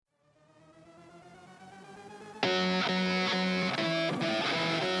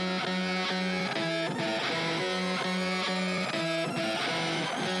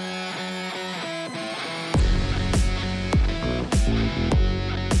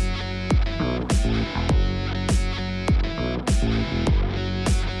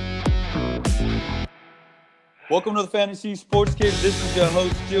Welcome to the Fantasy Sports Kids. This is your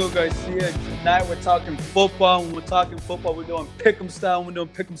host, Gio Garcia. Tonight we're talking football. When we're talking football, we're doing PickEM style. When we're doing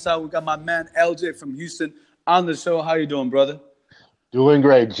PickEM style, we got my man LJ from Houston on the show. How you doing, brother? Doing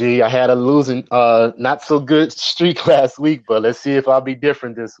great, G. I had a losing, not so good streak last week, but let's see if I'll be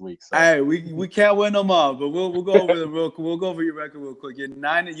different this week. So, Hey, we can't win them all, but we'll go over we'll go over your record real quick. You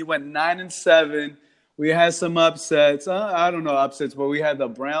went 9-7. We had some upsets. I don't know upsets, but we had the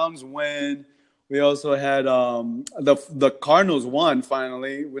Browns win. We also had the Cardinals won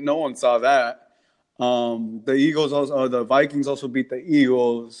finally. No one saw that. The Vikings also beat the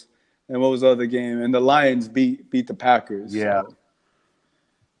Eagles. And what was the other game? And the Lions beat the Packers. yeah.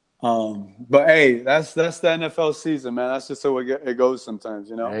 But hey, that's the NFL season, man. That's just the way it goes sometimes,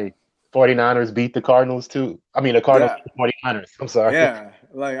 you know? Hey, 49ers beat the Cardinals, too. I mean, the Cardinals Yeah. beat the 49ers. I'm sorry. Yeah.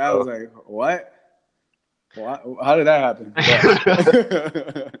 Like, I was like, what? How did that happen?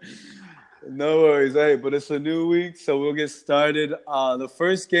 But no worries. Hey, but it's a new week, so we'll get started. The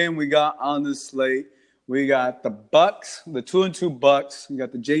first game we got on the slate, we got the Bucks, the 2-2 Bucks. We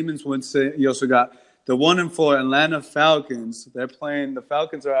got the Jameis Winston. You also got the 1-4 Atlanta Falcons. They're playing. The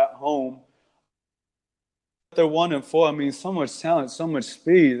Falcons are at home. They're 1-4. I mean, so much talent, so much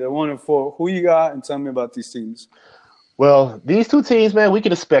speed. They're 1-4. Who you got? And tell me about these teams. Well, these two teams, man, we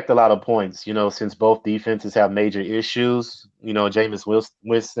can expect a lot of points, since both defenses have major issues. Jameis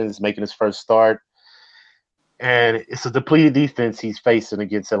Winston is making his first start. And it's a depleted defense he's facing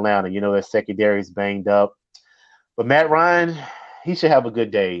against Atlanta. Their secondary is banged up. But Matt Ryan, he should have a good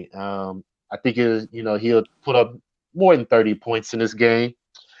day. I think he'll put up more than 30 points in this game.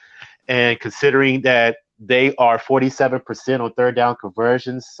 And considering that they are 47% on third down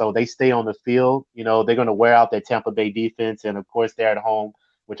conversions, so they stay on the field, they're going to wear out their Tampa Bay defense. And, of course, they're at home,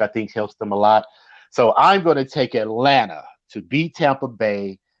 which I think helps them a lot. So I'm going to take Atlanta to beat Tampa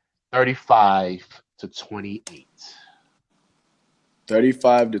Bay 35-28.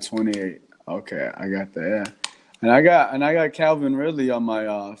 35-28. Okay, I got that. Yeah. And I got Calvin Ridley on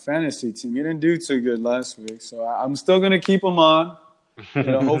my fantasy team. He didn't do too good last week, so I'm still gonna keep him on.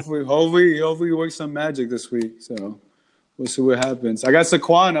 Hopefully he works some magic this week. So we'll see what happens. I got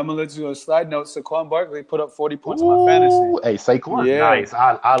Saquon. I'm gonna let you a side note. Saquon Barkley put up 40 points in my fantasy. Hey, Saquon, yeah. Nice.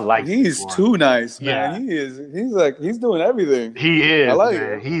 I like. He's Saquon. Too nice, man. Yeah. He's doing everything. He is. I like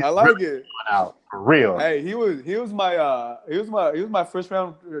man. it. He's I like really it. Out for real. Hey, he was my first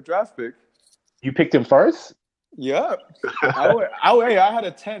round draft pick. You picked him first? Yep. I had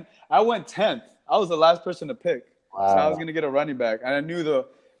a 10. I went 10th. I was the last person to pick. Wow. So I was gonna get a running back. And I knew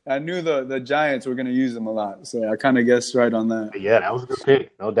the Giants were gonna use him a lot. So I kinda guessed right on that. Yeah, that was a good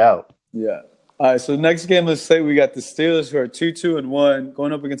pick, no doubt. Yeah. All right, so next game, let's say we got the Steelers who are 2-1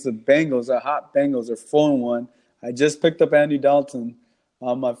 going up against the Bengals. The hot Bengals are 4-1. I just picked up Andy Dalton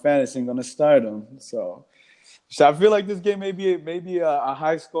on my fantasy. I'm gonna start him. So I feel like this game may be a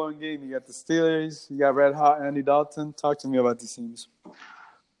high-scoring game. You got the Steelers. You got red hot Andy Dalton. Talk to me about these teams.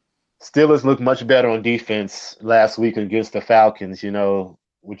 Steelers looked much better on defense last week against the Falcons,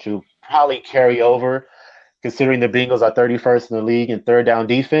 which will probably carry over. Considering the Bengals are 31st in the league in third down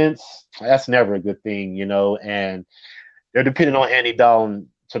defense, that's never a good thing, and they're depending on Andy Dalton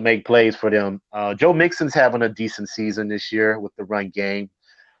to make plays for them. Joe Mixon's having a decent season this year with the run game.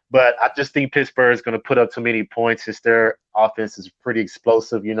 But I just think Pittsburgh is going to put up too many points since their offense is pretty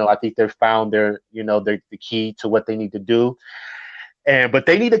explosive. I think they've found their the key to what they need to do. But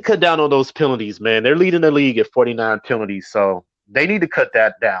they need to cut down on those penalties, man. They're leading the league at 49 penalties, so they need to cut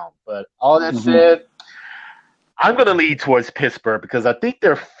that down. But all that said, I'm going to lead towards Pittsburgh because I think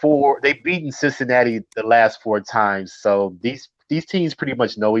they've beaten Cincinnati the last 4 times. So these teams pretty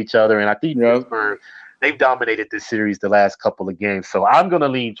much know each other, and I think Pittsburgh, they've dominated this series the last couple of games. So I'm going to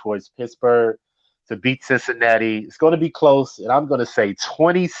lean towards Pittsburgh to beat Cincinnati. It's going to be close, and I'm going to say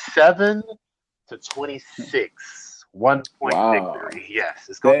 27-26. 1-point victory. Yes,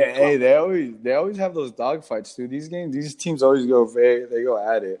 it's going to be close. Hey, they always have those dogfights, dude. These teams always go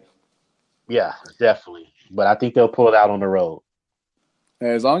at it. Yeah, definitely. But I think they'll pull it out on the road.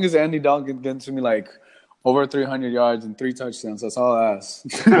 As long as Andy Dalton gets to me like over 300 yards and 3 touchdowns, that's all I ask.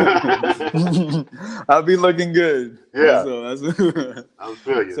 I'll be looking good. Yeah. I'll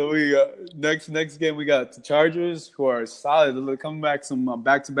feel you. So we next game we got the Chargers, who are solid. They're coming back some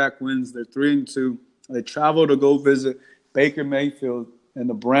back-to-back wins. They're 3-2. They travel to go visit Baker Mayfield and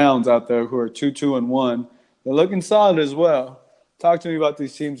the Browns out there, who are 2-1. They're looking solid as well. Talk to me about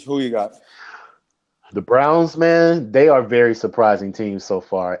these teams. Who you got? The Browns, man, they are a very surprising team so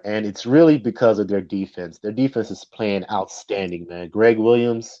far, and it's really because of their defense. Their defense is playing outstanding, man. Greg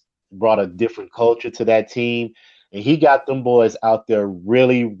Williams brought a different culture to that team. And he got them boys out there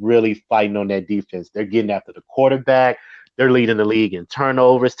really, really fighting on that defense. They're getting after the quarterback. They're leading the league in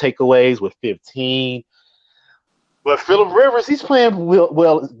turnovers, takeaways with 15. But Phillip Rivers, he's playing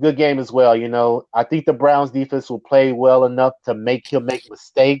good game as well. I think the Browns defense will play well enough to make him make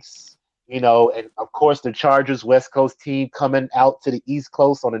mistakes. And of course the Chargers West Coast team coming out to the East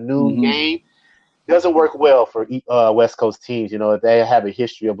Coast on a noon game doesn't work well for West Coast teams. If they have a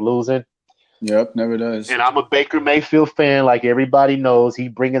history of losing. Yep, never does. And I'm a Baker Mayfield fan, like everybody knows. He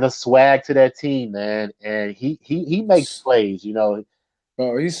bringing a swag to that team, man, and he makes plays.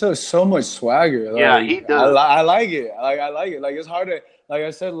 Bro, he's so much swagger. Yeah, he does. I like it. I like it. Like it's hard to, like I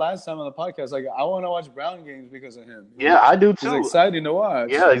said last time on the podcast. Like I want to watch Brown games because of him. Yeah, I do too. It's exciting to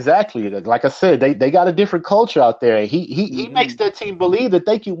watch. Yeah, exactly. Like I said, they got a different culture out there. He makes that team believe that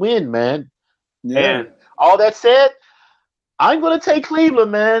they can win, man. Yeah. And all that said, I'm gonna take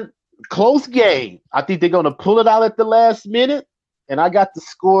Cleveland, man. Close game. I think they're gonna pull it out at the last minute, and I got the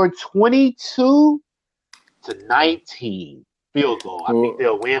score 22-19. Field goal. I think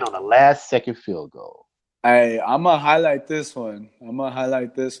they'll win on the last second field goal. Hey, I'm gonna highlight this one.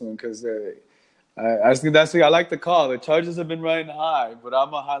 Because I like the call. The Chargers have been riding high, but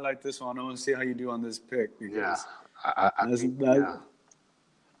I'm gonna highlight this one. I want to see how you do on this pick because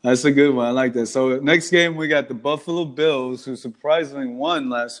that's a good one. I like that. So next game we got the Buffalo Bills, who surprisingly won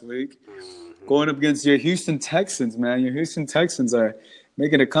last week, going up against your Houston Texans. Man, your Houston Texans are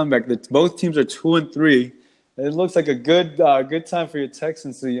making a comeback. Both teams are 2-3. It looks like a good time for your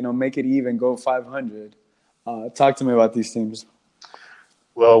Texans to make it even, go 500. Talk to me about these teams.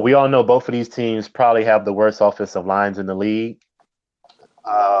 Well, we all know both of these teams probably have the worst offensive lines in the league.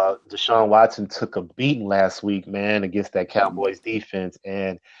 Deshaun Watson took a beating last week, man, against that Cowboys defense,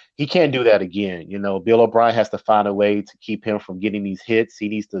 and he can't do that again. Bill O'Brien has to find a way to keep him from getting these hits. He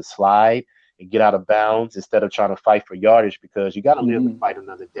needs to slide and get out of bounds instead of trying to fight for yardage, because you got to live and fight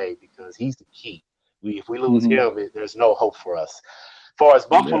another day, because he's the key. If we lose him, there's no hope for us. As far as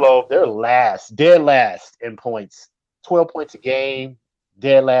Buffalo, they're dead last in points, 12 points a game,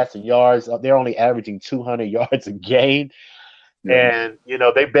 dead last in yards. They're only averaging 200 yards a game. Yeah. And,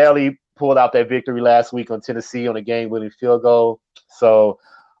 they barely pulled out that victory last week on Tennessee on a game-winning field goal. So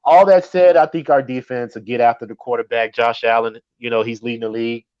all that said, I think our defense will get after the quarterback, Josh Allen. He's leading the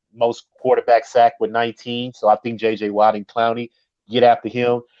league, most quarterback sack with 19. So I think J.J. Watt and Clowney get after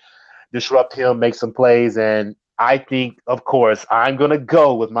him, disrupt him, make some plays. And I think, of course, I'm going to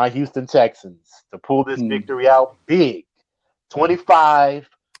go with my Houston Texans to pull this victory out big, 25-13.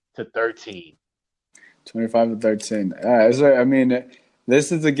 25-13.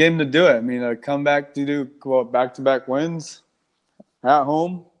 This is the game to do it. A comeback to do back-to-back wins at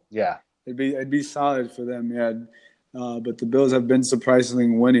home. Yeah, it'd be solid for them. Yeah, but the Bills have been surprisingly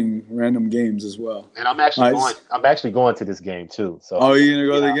winning random games as well. And I'm actually going to this game too. So you're gonna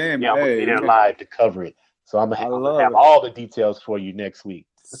go to the game? Yeah, I'm gonna be there live to cover it. So I'm gonna have all the details for you next week.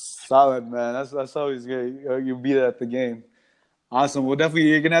 Solid, man. That's always good. You'll be there at the game. Awesome. Well, definitely,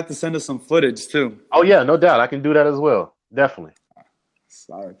 you're going to have to send us some footage, too. Oh, yeah, no doubt. I can do that as well. Definitely.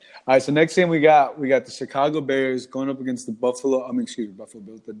 Solid. All right, so next game we got the Chicago Bears going up against the Buffalo Bills,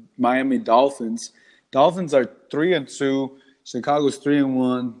 the Miami Dolphins. Dolphins are 3-2. Chicago's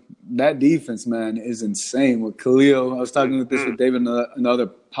 3-1. That defense, man, is insane. With Khalil, I was talking with David in another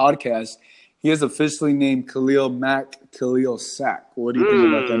podcast. He is officially named Khalil Mack Khalil Sack. What do you think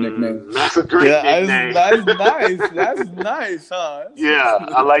about that nickname? That's a great nickname. That's nice. That's nice, huh?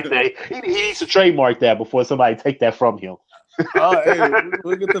 I like that. He needs to trademark that before somebody take that from him. Hey,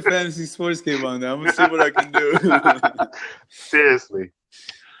 look at the fantasy sports game on there. I'm gonna see what I can do. Seriously.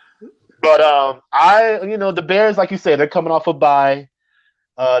 But the Bears, like you said, they're coming off a bye.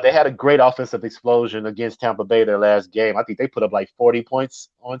 They had a great offensive explosion against Tampa Bay their last game. I think they put up like 40 points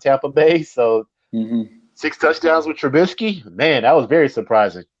on Tampa Bay. So 6 touchdowns with Trubisky. Man, that was very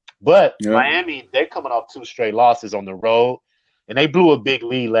surprising. But Miami, they're coming off 2 straight losses on the road. And they blew a big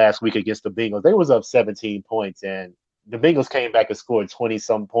lead last week against the Bengals. They was up 17 points. And the Bengals came back and scored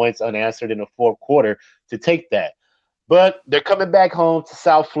 20-some points unanswered in the fourth quarter to take that. But they're coming back home to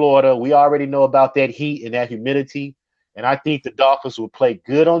South Florida. We already know about that heat and that humidity. And I think the Dolphins will play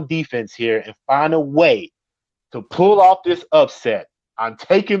good on defense here and find a way to pull off this upset. I'm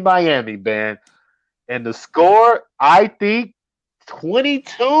taking Miami, man. And the score, I think,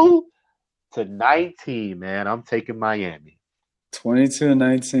 22-19, man. I'm taking Miami.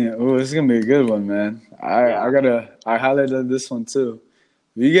 22-19. Oh, this is gonna be a good one, man. I highlighted this one too.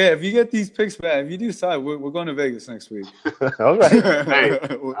 If you get these picks, man, if you do side, we're going to Vegas next week. All right.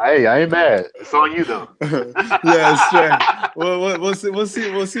 Hey, I ain't mad. It's on you though. Yeah, sure. We'll see what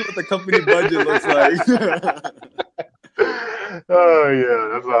the company budget looks like. Oh yeah,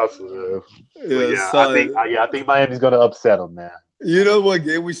 that's awesome, man. But Yeah, yeah, solid. I think Miami's gonna upset them, man. You know what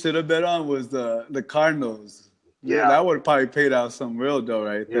game we should have bet on was the Cardinals. Yeah, That would have probably paid out some real dough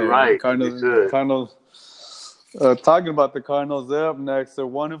right you're there. The right. You Cardinals, should. Cardinals. Talking about the Cardinals, they're up next. They're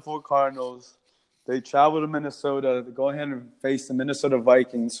 1-4 Cardinals. They travel to Minnesota to go ahead and face the Minnesota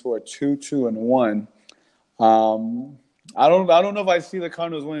Vikings, who are 2-1. I don't know if I see the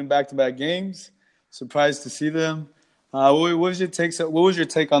Cardinals winning back-to-back games. Surprised to see them. What was your take? What was your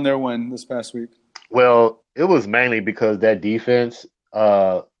take on their win this past week? Well, it was mainly because that defense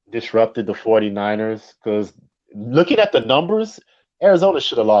disrupted the 49ers. Because looking at the numbers, Arizona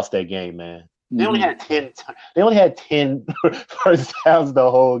should have lost that game, man. They only Mm-hmm. had 10. They only had 10 first downs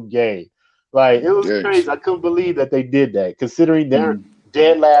the whole game. Like it was Yes. crazy. I couldn't believe that they did that. Considering they're Mm-hmm.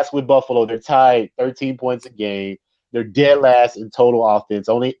 dead last with Buffalo, they're tied 13 points a game. They're dead last in total offense,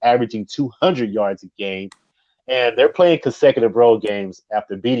 only averaging 200 yards a game, and they're playing consecutive road games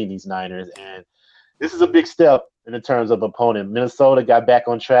after beating these Niners. And this is a big step in the terms of opponent. Minnesota got back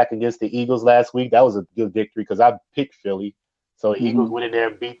on track against the Eagles last week. That was a good victory because I picked Philly. So the Eagles Mm-hmm. went in there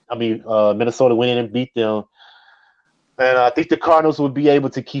and Minnesota went in and beat them. And I think the Cardinals would be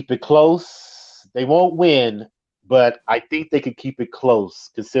able to keep it close. They won't win, but I think they could keep it close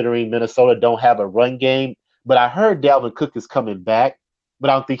considering Minnesota don't have a run game. But I heard Dalvin Cook is coming back,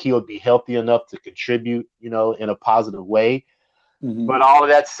 but I don't think he'll be healthy enough to contribute, in a positive way. Mm-hmm. But all of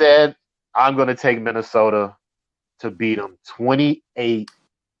that said, I'm going to take Minnesota to beat them 28-20.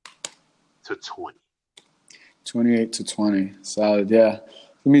 28-20. Solid, yeah.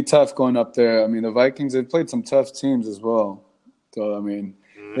 It's gonna be tough going up there. I mean, the Vikings have played some tough teams as well. So I mean,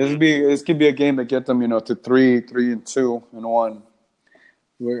 Mm-hmm. this could be a game that get them, to 3-2-1.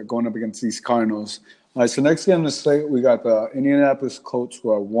 We're going up against these Cardinals. All right, so next game on the slate, we got the Indianapolis Colts, who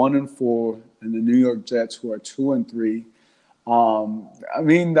are 1-4, and the New York Jets, who are 2-3. I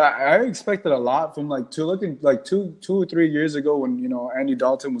mean, I expected a lot from two or 3 years ago when Andy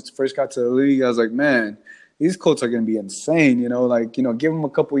Dalton was first got to the league. I was like, man, these Colts are going to be insane. Give him a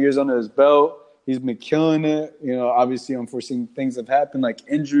couple years under his belt. He's been killing it. Obviously, unforeseen things have happened like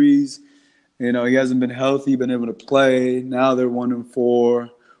injuries. He hasn't been healthy, been able to play. Now they're 1-4.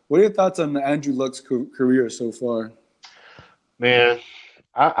 What are your thoughts on Andrew Luck's career so far? Man,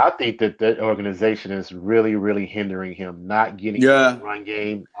 I think that organization is really, really hindering him, not getting him Yeah, run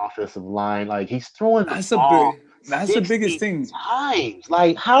game, offensive line. Like he's throwing the that's a ball big. That's the biggest 60 thing. times.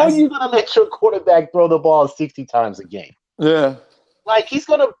 Like, how are That's you gonna let your quarterback throw the ball 60 times a game? yeah. Like he's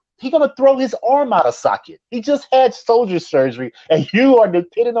gonna throw his arm out of socket. He just had soldier surgery, and you are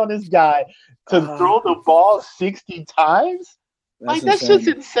depending on this guy to Uh, throw the ball 60 times? that's Like that's just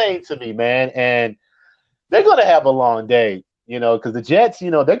insane. insane to me, man. And they're going to have a long day, because the Jets, they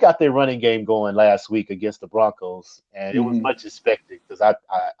got their running game going last week against the Broncos, and it was Hmm. much expected because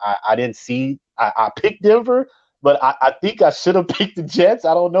I didn't see I picked Denver, but I think I should have picked the Jets.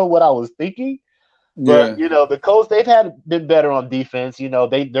 I don't know what I was thinking, but Yeah. the Colts they've been better on defense. Their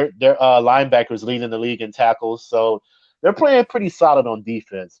linebackers leading the league in tackles, so they're playing pretty solid on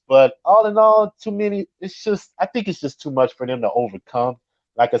defense. But all in all, too many. I think it's just too much for them to overcome.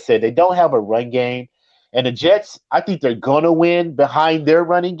 Like I said, they don't have a run game. And the Jets, I think they're going to win behind their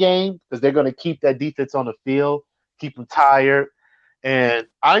running game because they're going to keep that defense on the field, keep them tired. And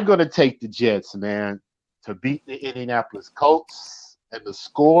I'm going to take the Jets, man, to beat the Indianapolis Colts. And the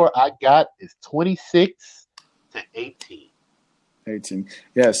score I got is 26-18. 18.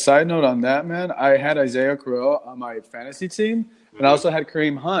 Yeah, side note on that, man. I had Isaiah Crowell on my fantasy team, and I Mm-hmm. also had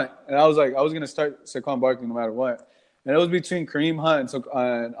Kareem Hunt. And I was like, I was going to start Saquon Barkley no matter what. And it was between Kareem Hunt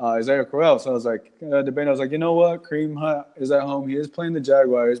and Isaiah Crowell. So I was like, debating. I was like, you know what? Kareem Hunt is at home. He is playing the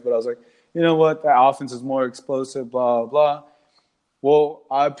Jaguars. But I was like, you know what? That offense is more explosive, blah, blah. Well,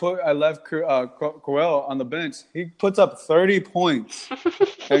 I left Corell on the bench. He puts up 30 points.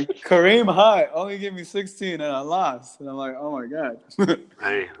 And Kareem Hunt only gave me 16 and I lost. And I'm like, oh my God.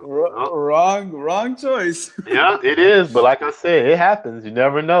 Hey, well, Wrong choice. yeah, it is. But like I said, it happens. You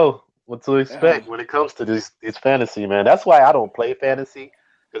never know what to Yeah. expect when it comes to this fantasy, man. That's why I don't play fantasy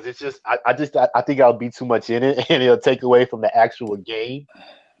because it's just I think I'll be too much in it and it'll take away from the actual game.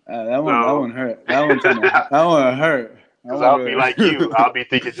 So, That one hurt. That one hurt. That because one I'll be like you. really. I'll be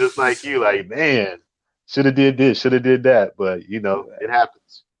thinking just like you, like, man, should have did this, should have did that. But it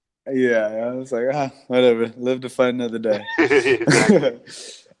happens. Yeah, I was like, whatever. Live to fight another day. Exactly.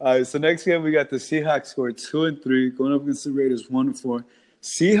 All right, so next game we got the Seahawks score 2-3, going up against the Raiders 1-4.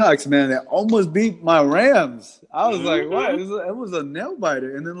 Seahawks, man, they almost beat my Rams. I was like, what? Mm-hmm. It was a nail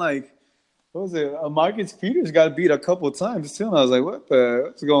biter. And then, like, what was it? Marcus Peters got beat a couple of times, too. And I was like,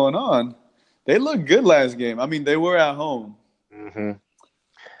 what's going on? They looked good last game. I mean, they were at home. Mm-hmm. And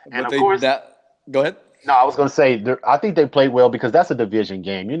But of course, go ahead. no, I was going to say, I think they played well because that's a division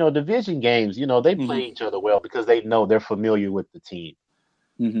game. Division games, they play Mm-hmm. each other well because they know they're familiar with the team.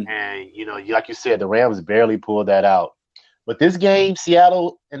 Mm-hmm. And, like you said, the Rams barely pulled that out. But this game,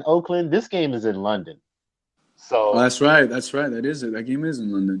 Seattle and Oakland, this game is in London. Oh, So, that's right. That's right. That is it. That game is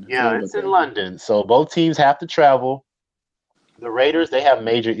in London. I yeah, forgot about it's in that. London. So both teams have to travel. The Raiders, they have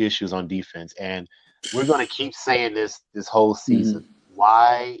major issues on defense. And we're going to keep saying this whole season. Mm-hmm.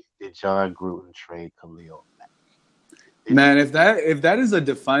 Why did John Gruden trade Khalil Mack? Man, if that is a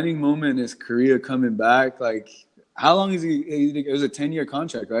defining moment in his career coming back, like how long is he? It was a 10-year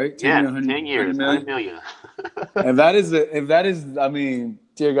contract, right? 10 Yeah, year, 10 100 years, 100 million. million. If that is, I mean,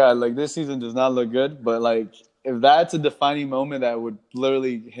 dear God, like this season does not look good. But like, if that's a defining moment that would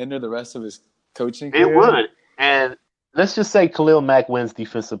literally hinder the rest of his coaching It career, would. And let's just say Khalil Mack wins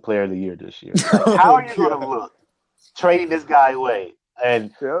Defensive Player of the Year this year. Like, how oh are you going to God, look trading this guy away?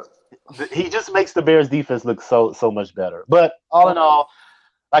 And yeah. he just makes the Bears defense look so much better. But all in all,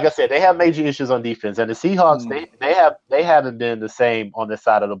 like I said, they have major issues on defense, and the Seahawks Mm, they haven't been the same on this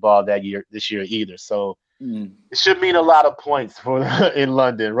side of the ball this year either. So mm. it should mean a lot of points for in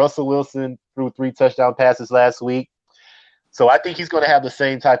London. Russell Wilson threw 3 touchdown passes last week, so I think he's going to have the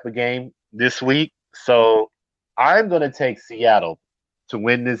same type of game this week. So I'm going to take Seattle to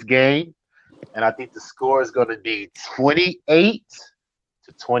win this game, and I think the score is going to be 28-26.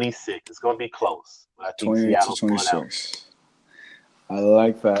 It's going to be close, but I think 28 to Seattle's pulling out. 26. I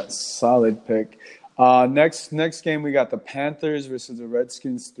like that. Solid pick. Next game we got the Panthers versus the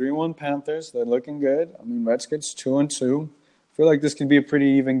Redskins. 3-1 Panthers. They're looking good. I mean, Redskins 2-2. I feel like this can be a pretty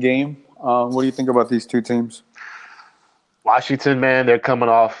even game. What do you think about these two teams? Washington, man, they're coming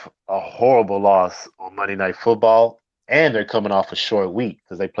off a horrible loss on Monday Night Football, and they're coming off a short week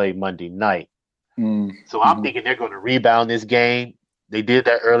because they played Monday night. So I'm Mm-hmm. thinking they're going to rebound this game. They did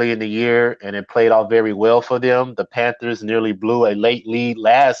that early in the year, and it played off very well for them. The Panthers nearly blew a late lead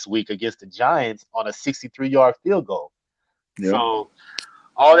last week against the Giants on a 63-yard field goal. Yep. So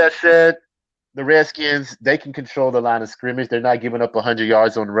all that said, the Redskins, they can control the line of scrimmage. They're not giving up 100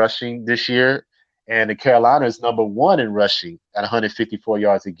 yards on rushing this year. And the Carolina is number 1 in rushing at 154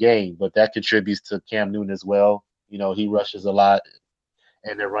 yards a game, but that contributes to Cam Newton as well. He rushes a lot,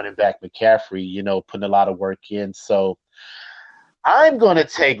 and their running back McCaffrey, putting a lot of work in. So I'm going to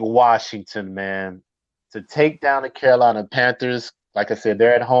take Washington, man, to take down the Carolina Panthers. Like I said,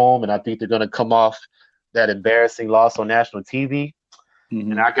 they're at home, and I think they're going to come off that embarrassing loss on national TV.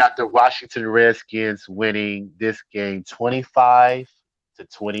 Mm-hmm. And I got the Washington Redskins winning this game 25-22.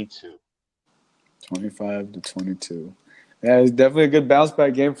 25-22. Yeah, it's definitely a good bounce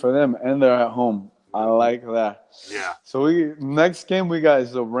back game for them, and they're at home. I like that. Yeah. So next game we got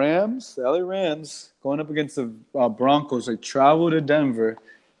is the Rams, the LA Rams, going up against the Broncos. They travel to Denver.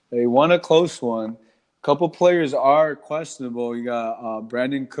 They won a close one. A couple players are questionable. You got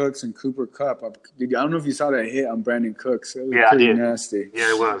Brandon Cooks and Cooper Kupp. I don't know if you saw that hit on Brandon Cooks. It was Yeah, I pretty did. nasty.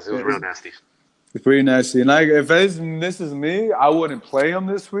 Yeah, it was. It was real nasty. It's pretty nasty. And if this is me, I wouldn't play him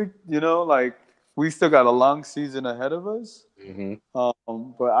this week. Like we still got a long season ahead of us. Mm-hmm.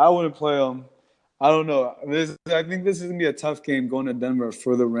 But I wouldn't play him. I don't know. I think this is gonna be a tough game going to Denver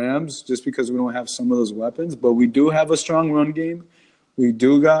for the Rams, just because we don't have some of those weapons. But we do have a strong run game. We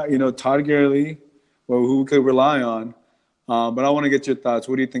do got Todd Gurley, who we could rely on. But I want to get your thoughts.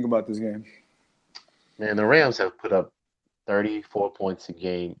 What do you think about this game? Man, the Rams have put up 34 points a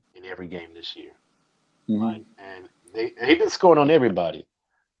game in every game this year. Mm-hmm. Right? And they've been scoring on everybody.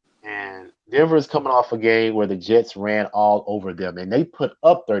 And Denver is coming off a game where the Jets ran all over them, and they put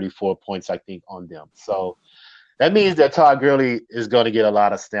up 34 points, I think, on them. So that means that Todd Gurley is going to get a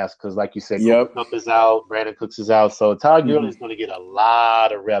lot of snaps because, like you said, Yep. Cooper Kupp is out, Brandon Cooks is out. So Todd Gurley Mm-hmm. is going to get a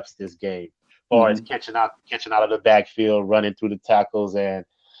lot of reps this game, as far as catching out of the backfield, running through the tackles.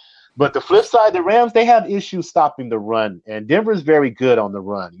 But the flip side, the Rams, they have issues stopping the run, and Denver's very good on the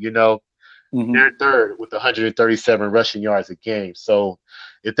run. They're third with 137 rushing yards a game. So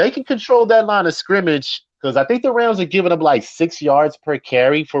if they can control that line of scrimmage, because I think the Rams are giving up like 6 yards per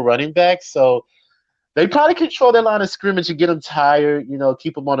carry for running backs. So they probably control that line of scrimmage and get them tired,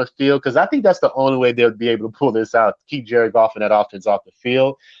 keep them on the field, because I think that's the only way they'll be able to pull this out, keep Jared Goff and that offense off the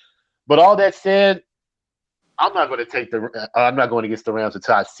field. But all that said, I'm not going against the Rams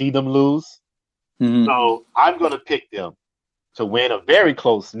until I see them lose. Mm-hmm. So I'm going to pick them to win a very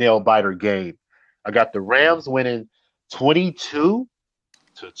close nail-biter game. I got the Rams winning 22-17.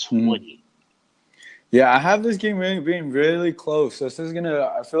 to Mhm. 20. Yeah, I have this game being really close. So this is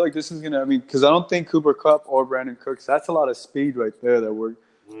gonna. I feel like this is gonna. I mean, because I don't think Cooper Cup or Brandon Cooks. That's a lot of speed right there that we're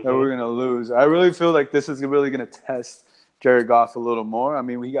Mm-hmm. gonna lose. I really feel like this is really gonna test Jared Goff a little more. I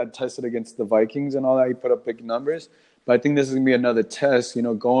mean, he got tested against the Vikings and all that. He put up big numbers, but I think this is gonna be another test.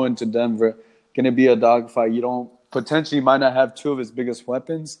 Going to Denver, gonna be a dogfight. You don't potentially might not have two of his biggest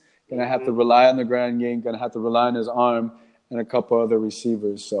weapons. Gonna have to Mm-hmm. rely on the ground game. Gonna have to rely on his arm and a couple other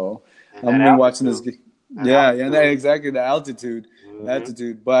receivers. So. And I'm that gonna be watching this altitude. game. That Yeah, altitude. exactly the altitude,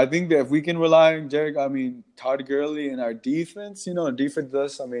 Mm-hmm. But I think that if we can rely on Todd Gurley and our defense, defense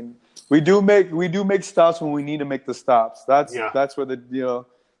does. I mean, we do make stops when we need to make the stops. That's Yeah. that's where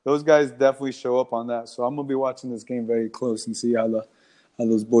those guys definitely show up on that. So I'm gonna be watching this game very close and see how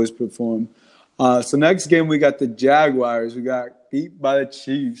those boys perform. So next game we got the Jaguars. We got beat by the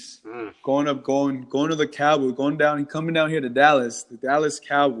Chiefs. Mm. Going to the Cowboys, coming down here to Dallas, the Dallas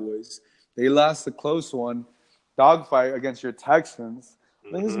Cowboys. They lost a close one, dogfight against your Texans.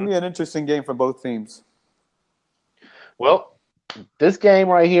 I think this is Mm-hmm. gonna be an interesting game for both teams. Well, this game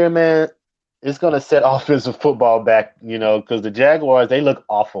right here, man, it's going to set offensive football back, because the Jaguars, they look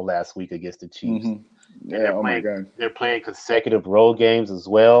awful last week against the Chiefs. Mm-hmm. And Yeah. Oh my God. they're playing consecutive road games as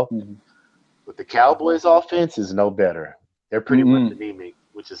well. Mm-hmm. But the Cowboys offense is no better. They're pretty much Mm-hmm. anemic,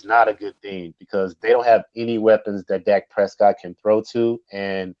 which is not a good thing because they don't have any weapons that Dak Prescott can throw to.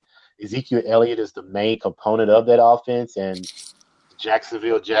 And Ezekiel Elliott is the main component of that offense. And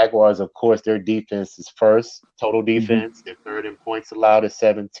Jacksonville Jaguars, of course, their defense is first, total Mm-hmm. defense. They're third in points allowed at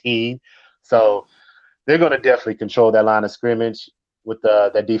 17. So they're going to definitely control that line of scrimmage with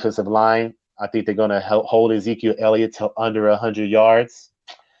that defensive line. I think they're going to hold Ezekiel Elliott to under 100 yards.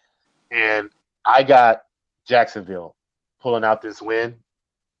 And I got Jacksonville pulling out this win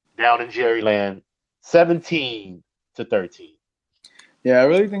down in Jerryland, 17-13. Yeah, I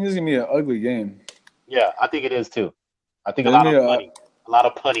really think this is gonna be an ugly game. Yeah, I think it is too. I think It's gonna be a lot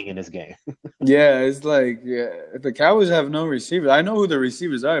of punting in this game. yeah. It's like if the Cowboys have no receivers, I know who the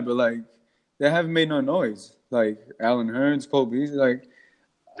receivers are, but like they haven't made no noise. Like Allen Hurns, Cole Beasley, like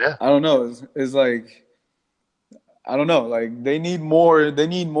Yeah, I don't know. It's like I don't know. Like they need more. They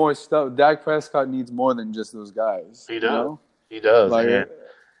need more stuff. Dak Prescott needs more than just those guys. he You does. know, He does, like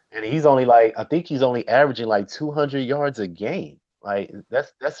and he's only like I think he's only averaging like 200 yards a game. Like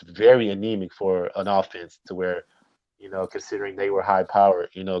that's very anemic for an offense to where considering they were high powered,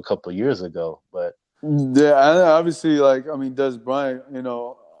 a couple of years ago. But yeah. And obviously, like I mean, Des Bryant. I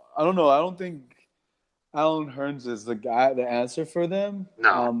don't know. I don't think Allen Hurns is the answer for them.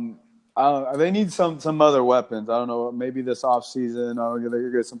 no, They need some other weapons. I don't know. Maybe this offseason,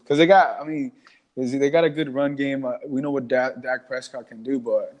 they get some because they got. I mean, they got a good run game. We know what Dak Prescott can do,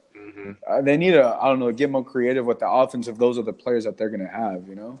 but hmm they need to. I don't know. Get more creative with the offense if those are the players that they're gonna have.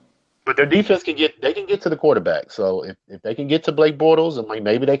 but their defense can get to the quarterback. So if they can get to Blake Bortles and like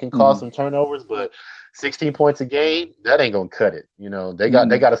maybe they can cause Mm-hmm. some turnovers, but 16 points a game, that ain't gonna cut it. They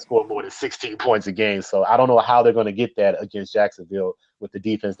Mm-hmm. got to score more than 16 points a game. So I don't know how they're gonna get that against Jacksonville with the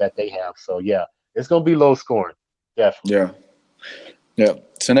defense that they have. So yeah, it's gonna be low scoring, definitely. Yeah. Yeah.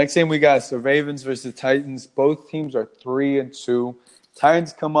 So next game we got the Ravens versus Titans. Both teams are 3-2.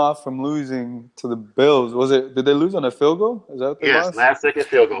 Titans come off from losing to the Bills. Did they lose on a field goal? Is that what they Yes, lost? last second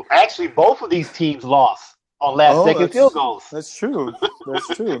field goal. Actually, both of these teams lost on last Oh, second field goals. that's true. That's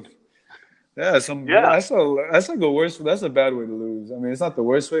true. Yeah, Yeah. that's like the worst. That's a bad way to lose. I mean, it's not the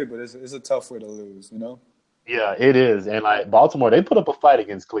worst way, but it's a tough way to lose. Yeah, it is. And like Baltimore, they put up a fight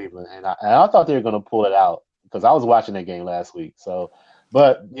against Cleveland, and I thought they were going to pull it out because I was watching that game last week. So,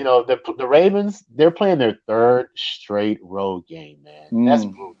 but the Ravens, they're playing their third straight road game, man. That's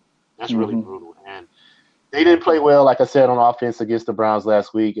Mm. brutal. That's really Mm-hmm. brutal. And they didn't play well, like I said, on offense against the Browns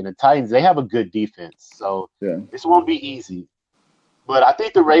last week. And the Titans, they have a good defense, so Yeah. this won't be easy. But I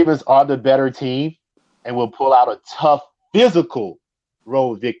think the Ravens are the better team and will pull out a tough, physical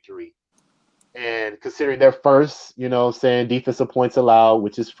road victory. And considering their first, saying defensive points allowed,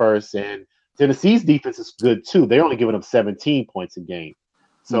 which is first, and Tennessee's defense is good too. They're only giving up 17 points a game.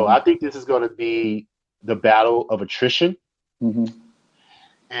 So Mm-hmm. I think this is going to be the battle of attrition. Mm-hmm.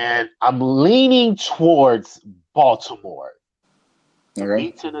 And I'm leaning towards Baltimore to Okay.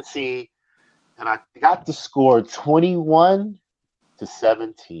 beat Tennessee. And I got the score 21-17.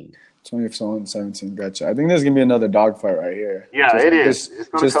 27-17. Gotcha. I think there's gonna be another dogfight right here. Yeah, it is. It's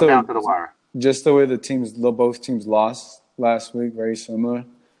going to come down to the wire. Just the way both teams lost last week, very similar.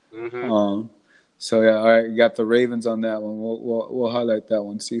 Mm-hmm. So yeah, all right, you got the Ravens on that one. We'll highlight that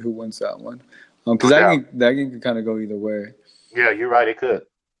one, see who wins that one. Because No doubt. that game can kind of go either way. Yeah, you're right. It could.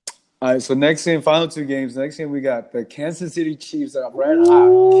 All right, so next game, final two games. Next game, we got the Kansas City Chiefs that are red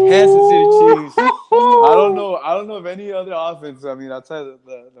hot. Kansas City Chiefs. I don't know if any other offense. I mean, outside of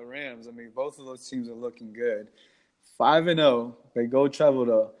the Rams. I mean, both of those teams are looking good. 5-0. They go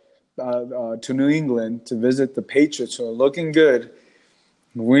travel to New England to visit the Patriots, who are looking good.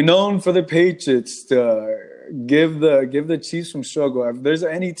 We're known for the Patriots to give the Chiefs some struggle. If there's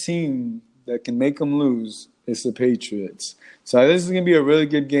any team that can make them lose, it's the Patriots. So this is gonna be a really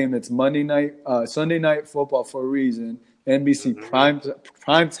good game. It's Sunday night football for a reason. NBC Mm-hmm.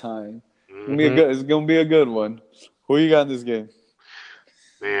 prime time. Mm-hmm. It's gonna be a good one. Who you got in this game?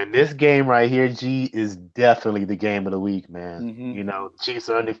 Man, this game right here, G, is definitely the game of the week, man. Mm-hmm. Chiefs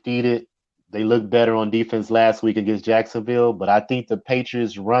are undefeated. They looked better on defense last week against Jacksonville, but I think the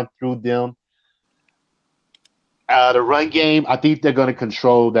Patriots run through them. The run game, I think they're going to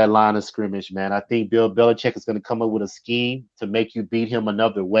control that line of scrimmage, man. I think Bill Belichick is going to come up with a scheme to make you beat him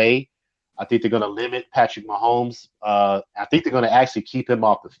another way. I think they're going to limit Patrick Mahomes. I think they're going to actually keep him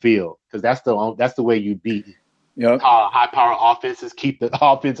off the field because that's the way you beat Yep. high power offenses. Keep the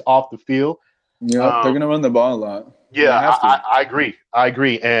offense off the field. Yep. They're Um, gonna run the ball a lot. They yeah, have to. I agree. I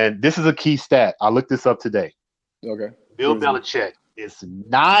agree. And this is a key stat. I looked this up today. Okay. Bill What is it? Belichick is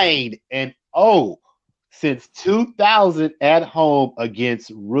 9-0 since 2000 at home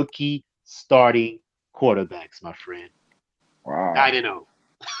against rookie starting quarterbacks, my friend. Wow. 9-0.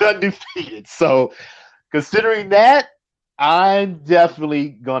 Undefeated. So, considering that, I'm definitely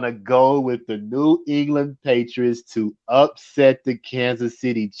going to go with the New England Patriots to upset the Kansas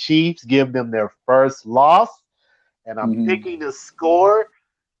City Chiefs, give them their first loss. And I'm Mm-hmm. picking the score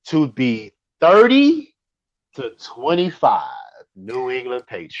to be 30-25. New England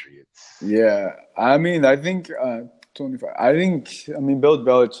Patriots. Yeah, I mean, I think 25. I mean, Bill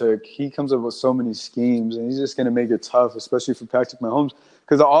Belichick, he comes up with so many schemes, and he's just going to make it tough, especially for Patrick Mahomes.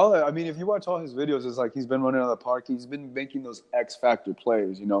 Because I mean, if you watch all his videos, it's like he's been running out of the park. He's been making those X factor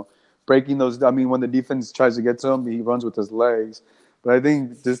plays, breaking those. I mean, when the defense tries to get to him, he runs with his legs. But I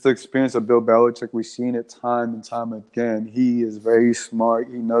think just the experience of Bill Belichick, we've seen it time and time again. He is very smart.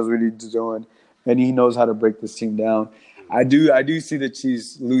 He knows what he's doing, and he knows how to break this team down. I do see the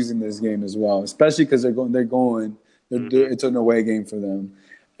Chiefs losing this game as well, especially because Mm-hmm. it's an away game for them,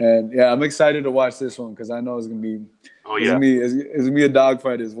 and yeah, I'm excited to watch this one because I know Oh it's gonna yeah, be it's gonna be a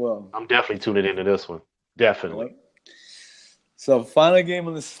dogfight as well. I'm definitely tuning into this one. Definitely. Yep. So final game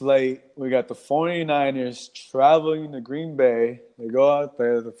on the slate, we got the 49ers traveling to Green Bay. They go out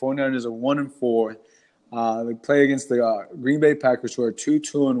there. The 49ers are 1-4. They play against the Green Bay Packers, who are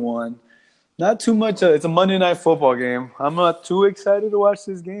 2-1. Not too much. It's a Monday night football game. I'm not too excited to watch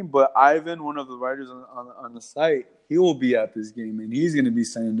this game, but Ivan, one of the writers on the site, he will be at this game, and he's going to be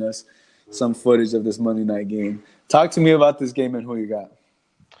sending us some footage of this Monday night game. Talk to me about this game and who you got.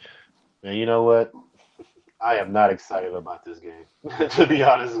 And you know what? I am not excited about this game, to be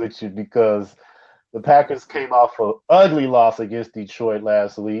honest with you, because the Packers came off an ugly loss against Detroit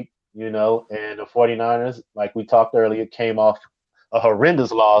last week, and the 49ers, like we talked earlier, came off a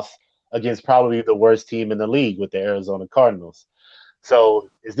horrendous loss against probably the worst team in the league with the Arizona Cardinals. So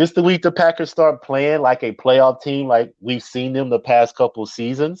is this the week the Packers start playing like a playoff team like we've seen them the past couple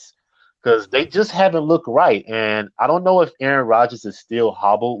seasons? Because they just haven't looked right. And I don't know if Aaron Rodgers is still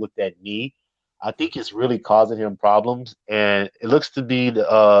hobbled with that knee. I think it's really causing him problems. And it looks to be the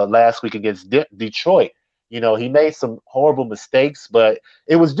last week against Detroit. He made some horrible mistakes, but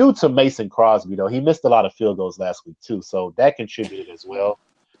it was due to Mason Crosby, though. He missed a lot of field goals last week, too. So that contributed as well.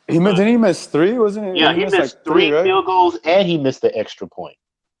 But Didn't he miss three? Wasn't it? yeah, He he missed missed like three, three right? field goals and he missed the extra point.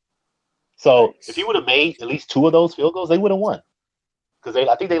 So if he Yikes. would have made at least two of those field goals, they would have won. Because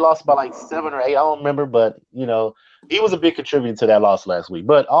I think they lost by like 7 or 8. I don't remember, but he was a big contributor to that loss last week.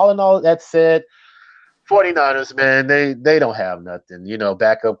 But all in all, that said, 49ers, man, they don't have nothing.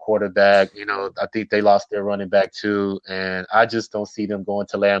 Backup quarterback. I think they lost their running back too, and I just don't see them going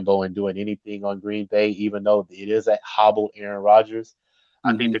to Lambeau and doing anything on Green Bay, even though it is a hobbled Aaron Rodgers. I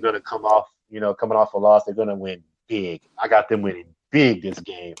think Mm-hmm. they're going to coming off a loss, they're going to win big. I got them winning big this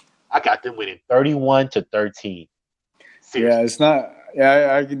game. I got them winning 31-13. Yeah, Seriously. it's not.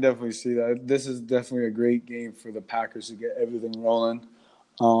 Yeah, I can definitely see that. This is definitely a great game for the Packers to get everything rolling.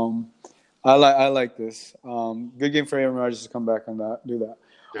 Um, I like this. Good game for Aaron Rodgers to come back on that. Do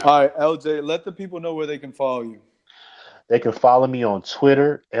that. All right, Definitely. LJ. Let the people know where they can follow you. They can follow me on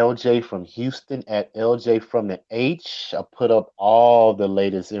Twitter, LJ from Houston at LJ from the H. I put up all the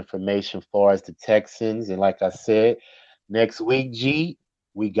latest information for as the Texans. And like I said, next week, G,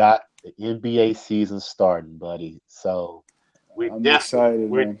 we got the NBA season starting, buddy. So I'm excited,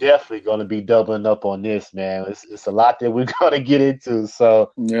 we're man. definitely going to be doubling up on this, man. It's a lot that we're going to get into,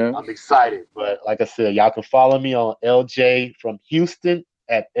 so Yeah. I'm excited. But like I said, y'all can follow me on LJ from Houston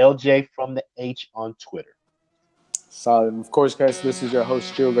at LJ from the H on Twitter. Solid. And of course, guys, this is your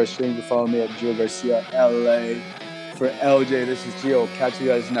host, Gio Garcia. You can follow me at Gio Garcia LA. For LJ, this is Gio. Catch you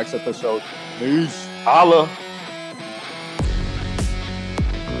guys next episode. Peace. Holla.